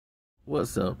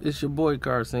What's up? It's your boy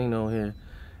Carcino here,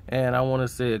 and I want to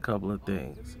say a couple of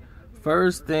things.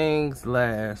 First things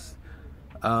last,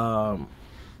 I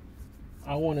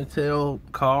want to tell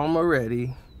Carl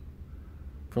Moretti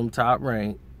from Top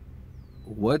Rank,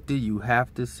 what do you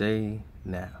have to say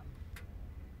now?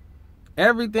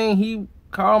 Everything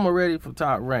Carl Moretti from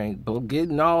Top Rank, but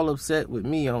getting all upset with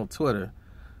me on Twitter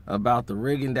about the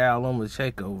Rigondeaux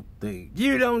Lomachenko thing.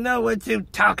 You don't know what you're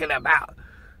talking about.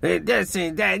 This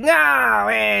and that. No,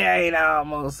 it ain't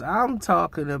almost. I'm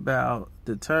talking about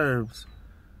the terms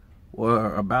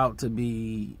were about to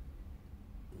be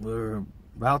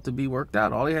worked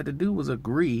out. All he had to do was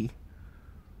agree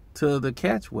to the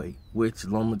catchweigh, which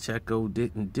Lomachenko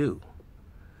didn't do.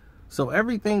 So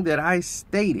everything that I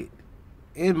stated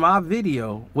in my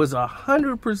video was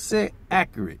 100%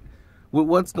 accurate with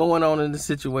what's going on in the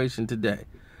situation today.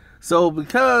 So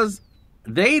because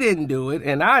they didn't do it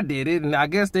and I did it, and I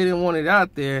guess they didn't want it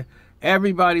out there,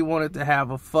 everybody wanted to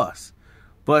have a fuss.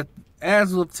 But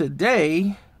as of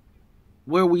today,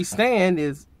 where we stand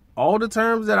is all the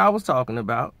terms that I was talking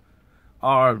about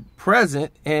are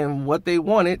present in what they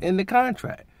wanted in the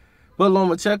contract. But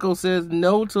Lomachenko says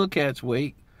no to a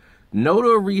catchweigh, no to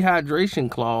a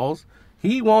rehydration clause.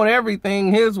 He want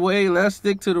everything his way. Let's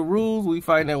stick to the rules. We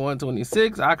fighting at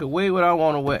 126. I could weigh what I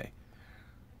want to weigh.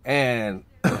 And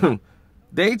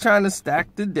they trying to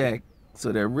stack the deck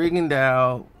so that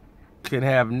Rigondeaux can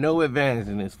have no advantage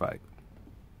in this fight.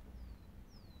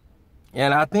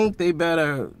 And I think they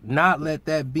better not let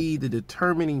that be the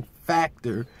determining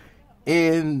factor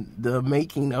in the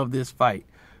making of this fight.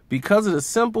 Because of the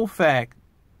simple fact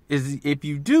is, if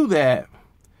you do that,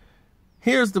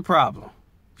 here's the problem.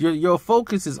 Your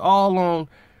focus is all on,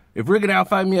 if Rigondeaux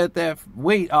fight me at that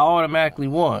weight, I automatically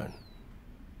won.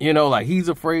 You know, like he's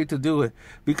afraid to do it.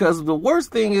 Because the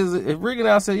worst thing is if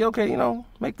Rigondeaux say, okay, you know,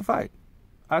 make the fight.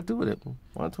 I'll do it at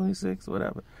 126,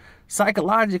 whatever.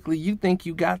 Psychologically, you think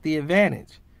you got the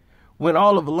advantage. When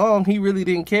all of along, he really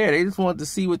didn't care. They just wanted to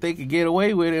see what they could get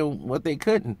away with and what they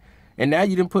couldn't. And now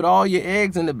you didn't put all your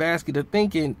eggs in the basket of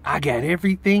thinking, I got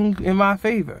everything in my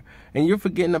favor. And you're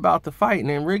forgetting about the fight.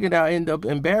 And then Rigondeaux end up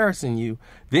embarrassing you.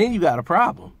 Then you got a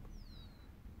problem.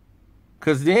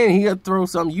 Because then he'll throw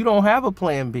something. You don't have a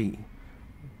plan B.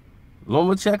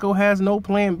 Lomachenko has no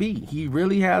plan B. He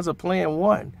really has a plan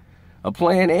 1. A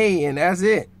plan A, and that's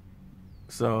it.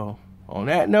 So, on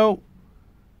that note,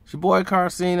 it's your boy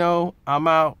Carcino. I'm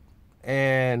out.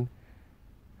 And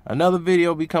another video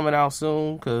will be coming out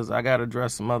soon because I got to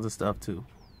address some other stuff too.